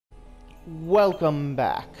Welcome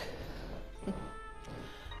back.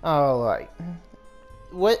 Alright.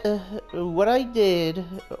 What I did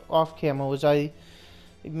off camera was I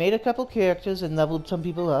made a couple characters and leveled some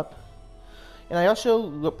people up. And I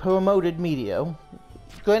also promoted Medio.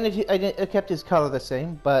 Granted, I kept his color the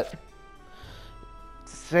same, but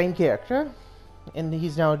same character. And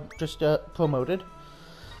he's now just promoted.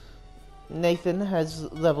 Nathan has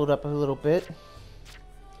leveled up a little bit.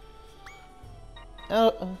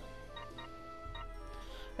 And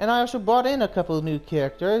I also brought in a couple of new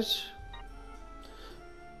characters,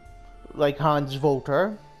 like Hans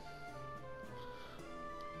Volter.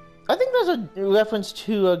 I think there's a reference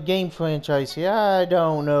to a game franchise here. I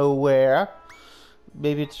don't know where.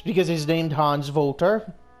 Maybe it's because he's named Hans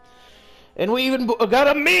Volter. And we even got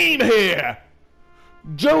a meme here!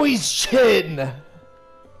 Joey's chin! An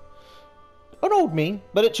old meme,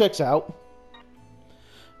 but it checks out.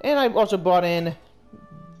 And I also brought in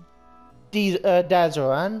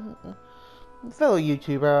Dazaran, fellow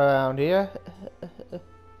YouTuber around here.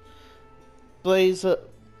 Plays a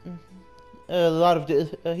lot of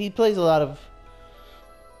he plays a lot of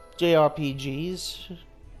JRPGs.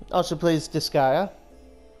 Also plays Disgaea.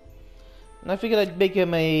 And I figured I'd make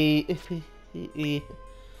him a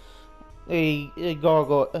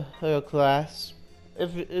gargoyle class.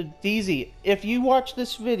 DZ, if you watch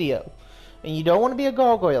this video and you don't want to be a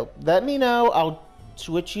gargoyle, let me know. I'll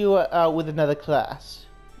switch you out with another class.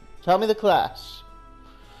 Tell me the class.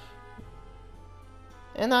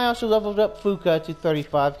 And I also leveled up Fuka to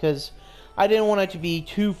 35 because I didn't want it to be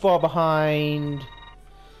too far behind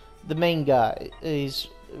the main guy, is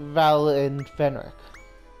Val and Fenric.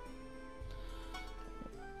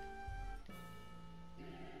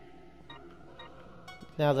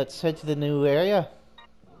 Now let's head to the new area.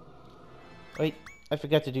 Wait, I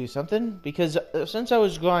forgot to do something, because since I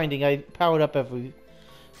was grinding, I powered up every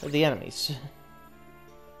of the enemies.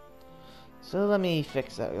 So let me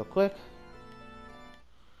fix that real quick.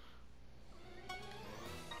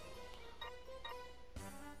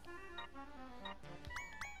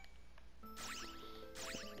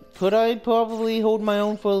 Could I probably hold my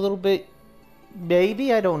own for a little bit?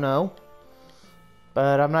 Maybe, I don't know.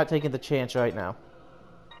 But I'm not taking the chance right now.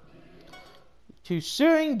 To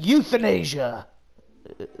suing euthanasia!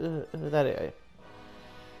 That area.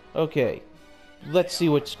 Okay. Let's see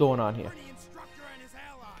what's going on here.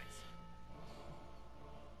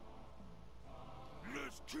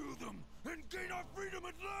 Let's kill them and gain our freedom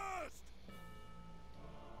at last!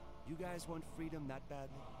 You guys want freedom that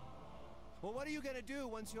badly? Well, what are you gonna do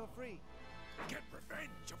once you're free? Get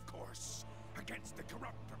revenge, of course, against the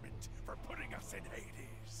corruptorment for putting us in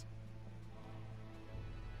Hades.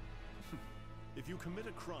 If you commit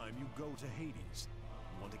a crime, you go to Hades.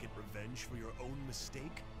 You want to get revenge for your own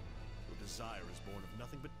mistake? Your desire is born of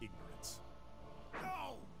nothing but ignorance.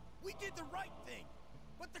 No! We did the right thing!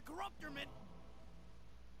 But the corruptorment...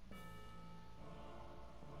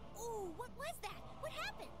 Ooh, what was that? What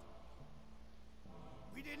happened?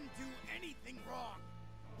 We didn't do anything wrong!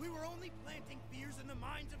 We were only planting fears in the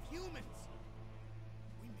minds of humans!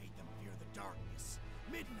 We made them fear the darkness,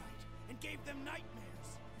 midnight, and gave them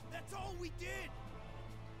nightmares! That's all we did!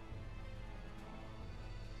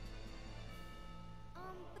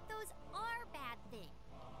 But those are bad things.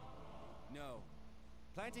 No.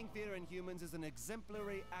 Planting fear in humans is an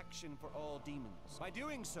exemplary action for all demons. By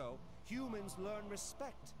doing so, humans learn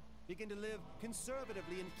respect, begin to live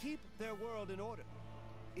conservatively, and keep their world in order.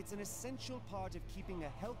 It's an essential part of keeping a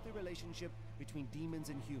healthy relationship between demons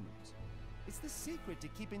and humans. It's the secret to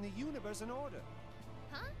keeping the universe in order.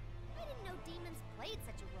 Huh? I didn't know demons played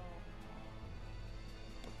such a role.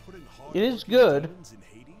 Putting hard It is working good. demons in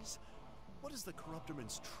Hades? What is the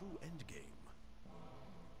corruptorment's true endgame?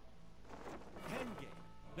 Endgame.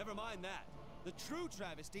 Never mind that. The true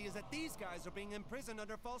travesty is that these guys are being imprisoned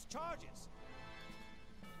under false charges.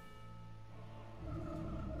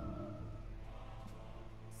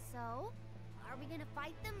 So, are we gonna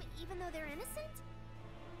fight them even though they're innocent?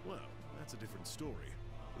 Well, that's a different story.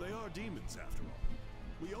 They are demons, after all.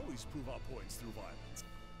 We always prove our points through violence.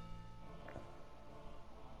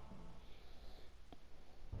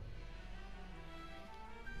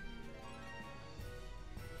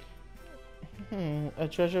 A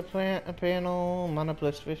treasure plant, a panel, mana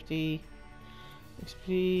plus 50,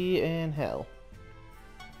 XP, and hell.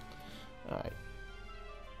 Alright.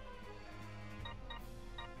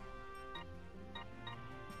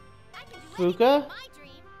 I can do Fuka? anything in my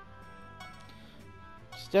dream.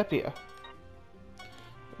 Step here.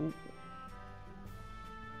 Ooh.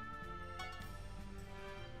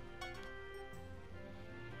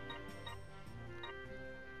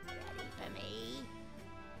 Ready for me?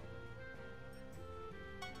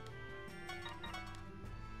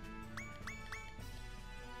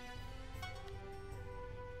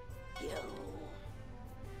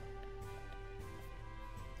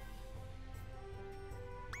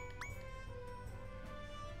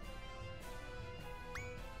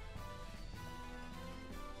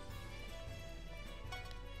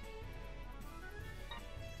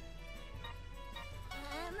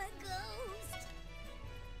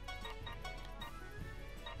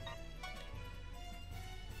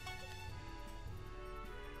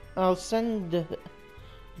 I'll send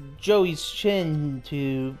Joey's chin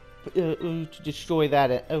to destroy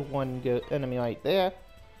that enemy right there.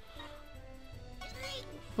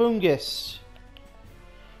 Fungus,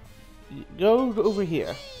 go over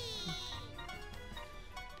here.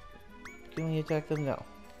 Can we attack them? No.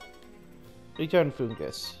 Return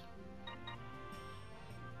Fungus.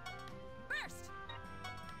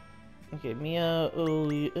 Okay, Mia. Oh,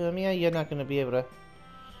 Mia, you're not gonna be able to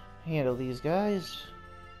handle these guys.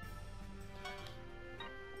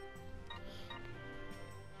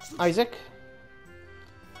 Isaac.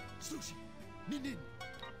 Sushi. Nin.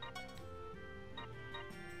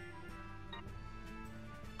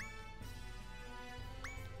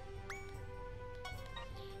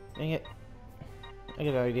 Dang it. I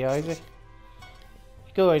got an idea, Isaac.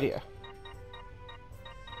 Go idea.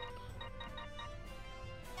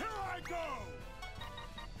 Here I go.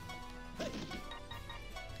 Hey.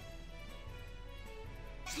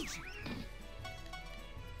 Sushi.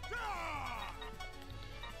 Ah!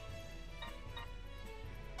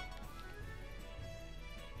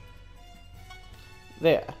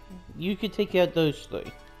 There. You could take out those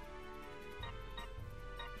three.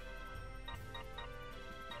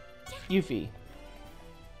 Yuffie.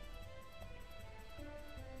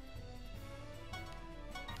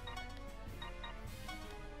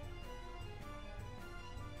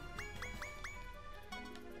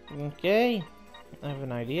 Okay. I have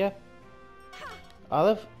an idea.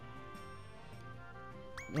 Olive?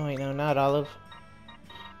 No, wait, no, not Olive.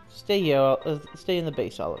 Stay here. Stay in the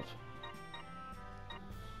base, Olive.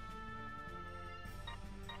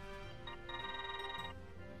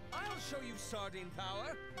 I'll show you sardine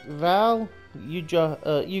power. Val, you go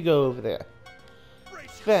over there.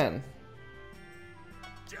 Fen.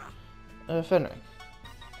 Fenric.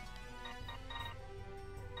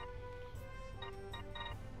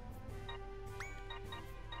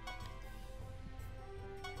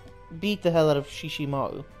 Beat the hell out of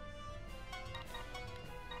Shishimaru.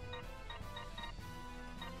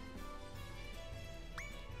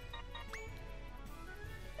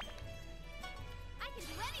 I can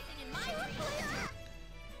do anything in my way.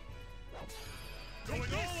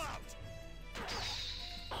 Going all out.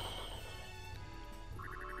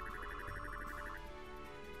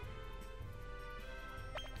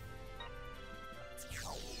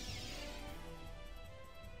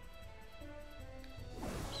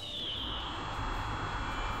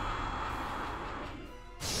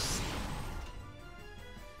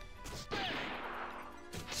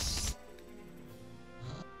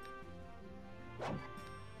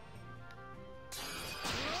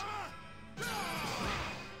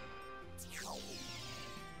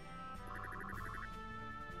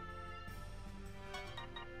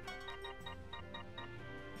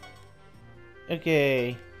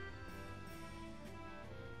 Okay.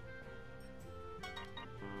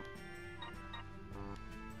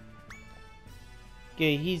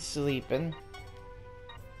 Okay, he's sleeping.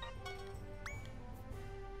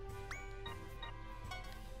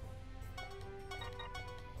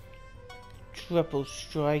 Triple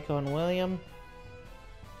strike on William.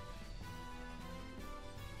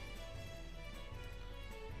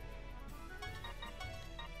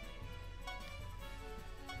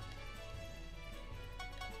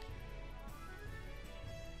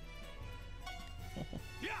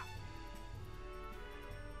 Yeah.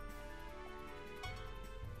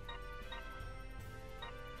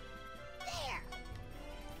 There.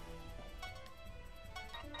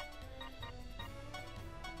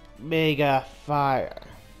 Mega fire.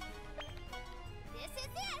 This is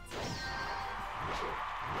it.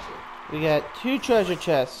 We got 2 treasure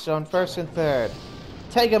chests on first and third.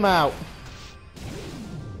 Take them out.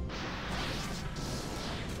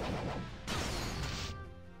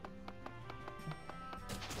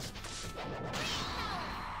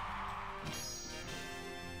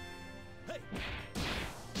 Hey.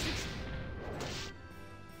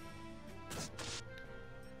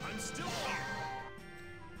 I'm still here.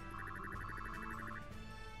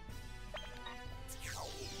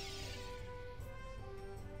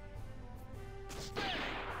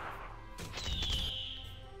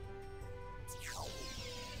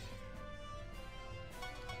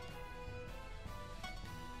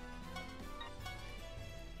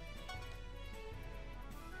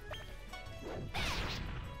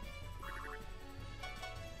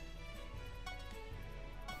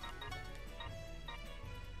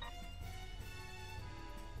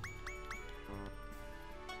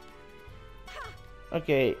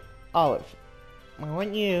 Okay, Olive. I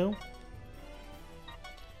want you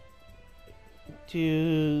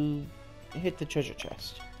to hit the treasure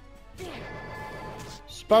chest.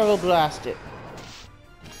 Spiral blast it.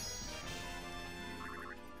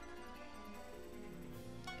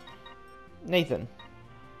 Nathan.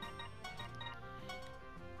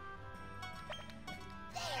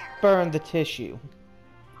 Burn the tissue.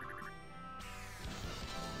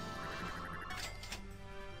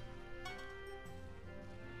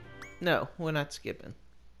 No, we're not skipping.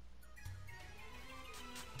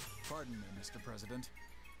 Pardon me, Mr. President.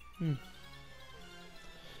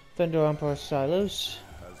 Thunder Emperor Silos.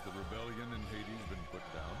 Has the rebellion in Hades been put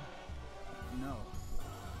down? No.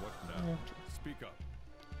 What now? Speak up.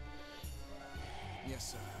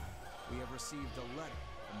 Yes, sir. We have received a letter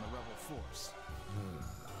from the rebel force.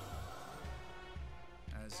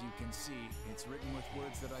 As you can see, it's written with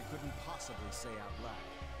words that I couldn't possibly say out loud.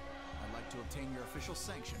 I'd like to obtain your official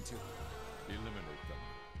sanction to Eliminate them.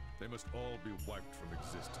 They must all be wiped from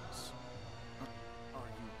existence. Are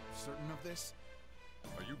you certain of this?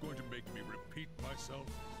 Are you going to make me repeat myself?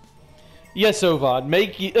 Yes, Ovad.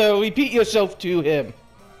 Repeat yourself to him.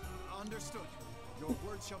 Understood. Your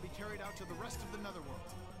words shall be carried out to the rest of the Netherworld.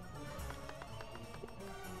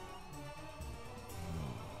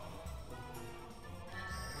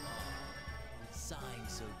 Sighing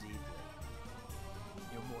so deeply.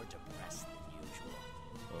 You're more depressed than usual.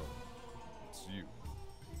 Oh, it's you.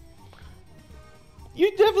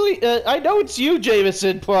 You definitely. I know it's you,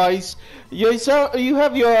 Jameson Price. You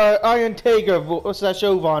have your Iron Tiger slash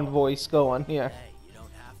Ovan voice going here. Hey, you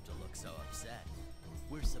don't have to look so upset.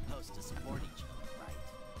 We're supposed to support each other, right?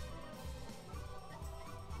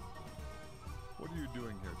 What are you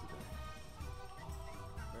doing here today?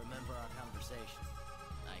 Remember our conversation?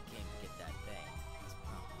 I came to get that thing, as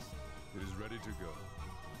promised. It is ready to go.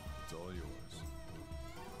 It's all yours.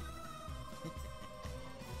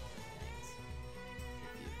 Thanks.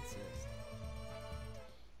 If you insist.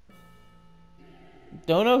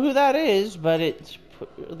 Don't know who that is, but it's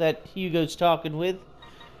that Hugo's talking with.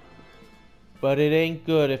 But it ain't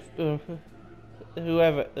good if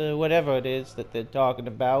whoever, whatever it is that they're talking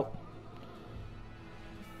about.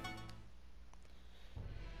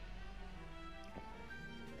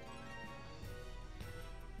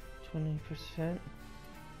 %.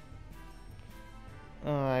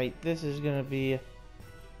 Alright, this is gonna be.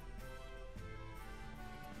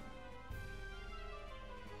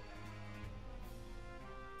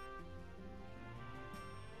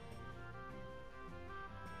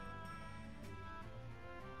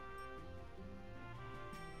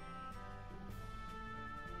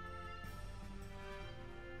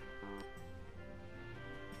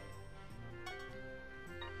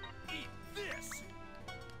 Eat this!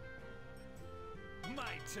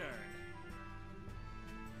 My turn.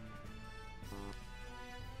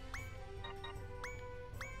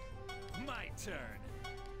 My turn.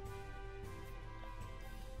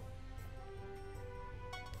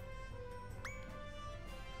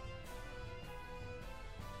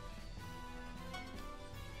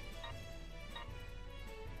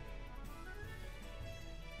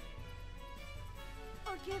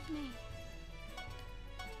 Forgive me.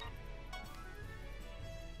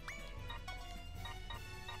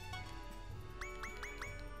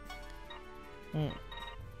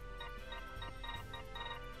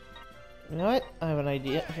 You know what? I have an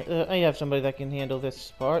idea. I have somebody that can handle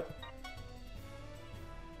this part.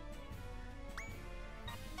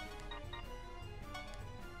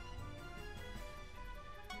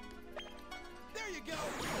 There you go!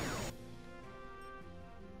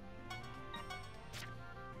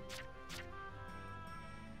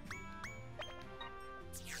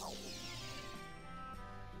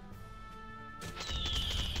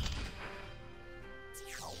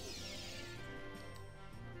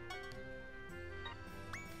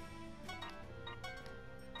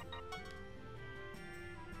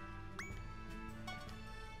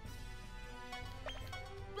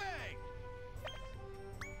 Bang!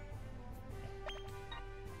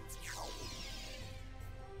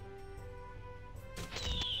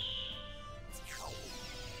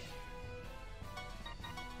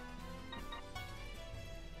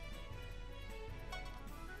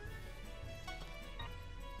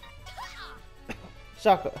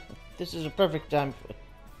 Sokka, this is a perfect time for.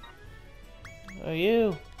 Are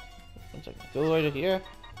you? One second. Go right here.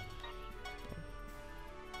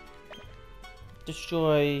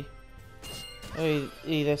 Destroy.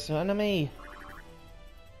 This enemy.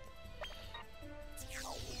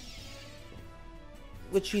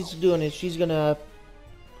 What she's doing is she's gonna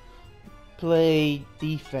play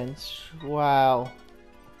defense. Wow.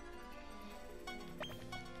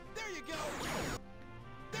 There you go!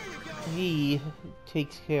 There you go! He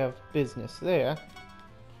takes care of business there.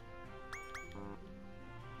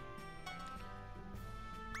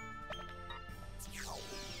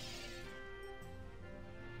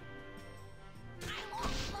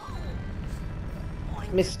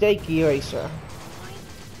 Mistake eraser.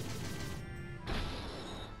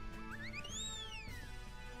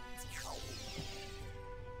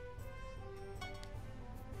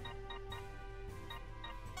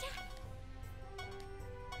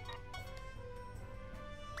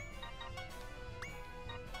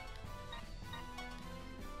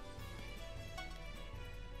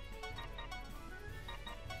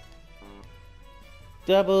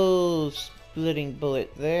 Double splitting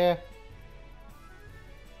bullet there.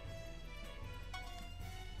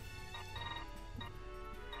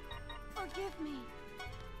 Forgive me.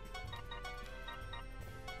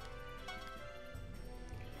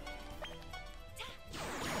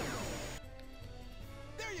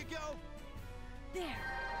 There you go. There.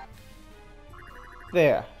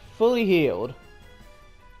 There. Fully healed.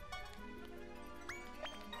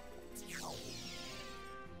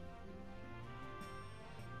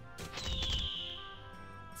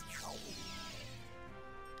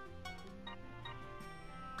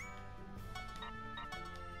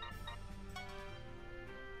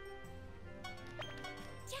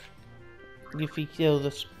 If you kill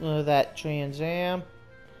this, that Trans Am.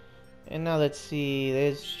 And now let's see,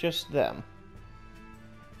 there's just them.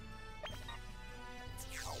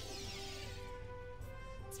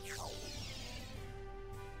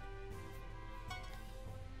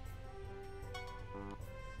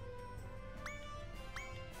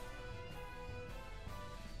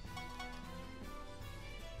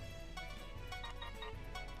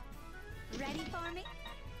 Ready for me?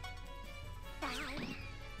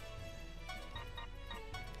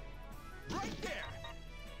 Right there.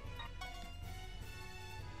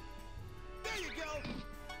 There you go.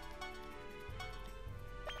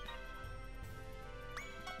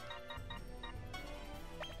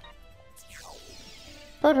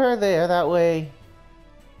 Put her there, that way.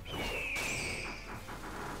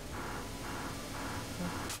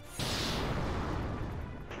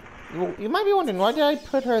 You might be wondering, why did I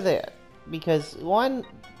put her there? Because one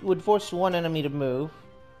would force one enemy to move.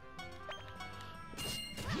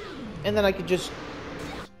 And then I could just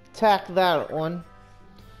attack that one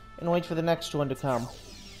and wait for the next one to come.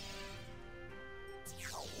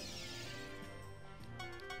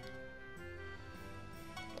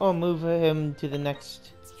 Or move him to the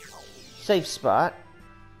next safe spot.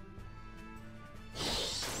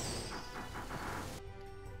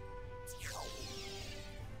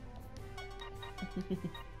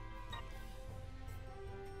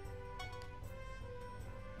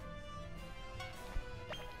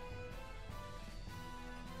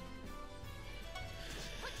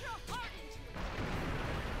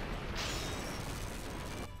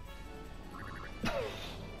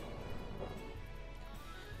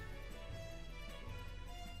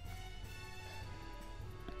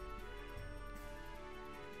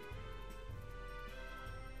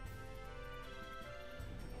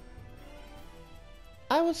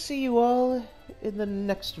 I will see you all in the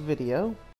next video.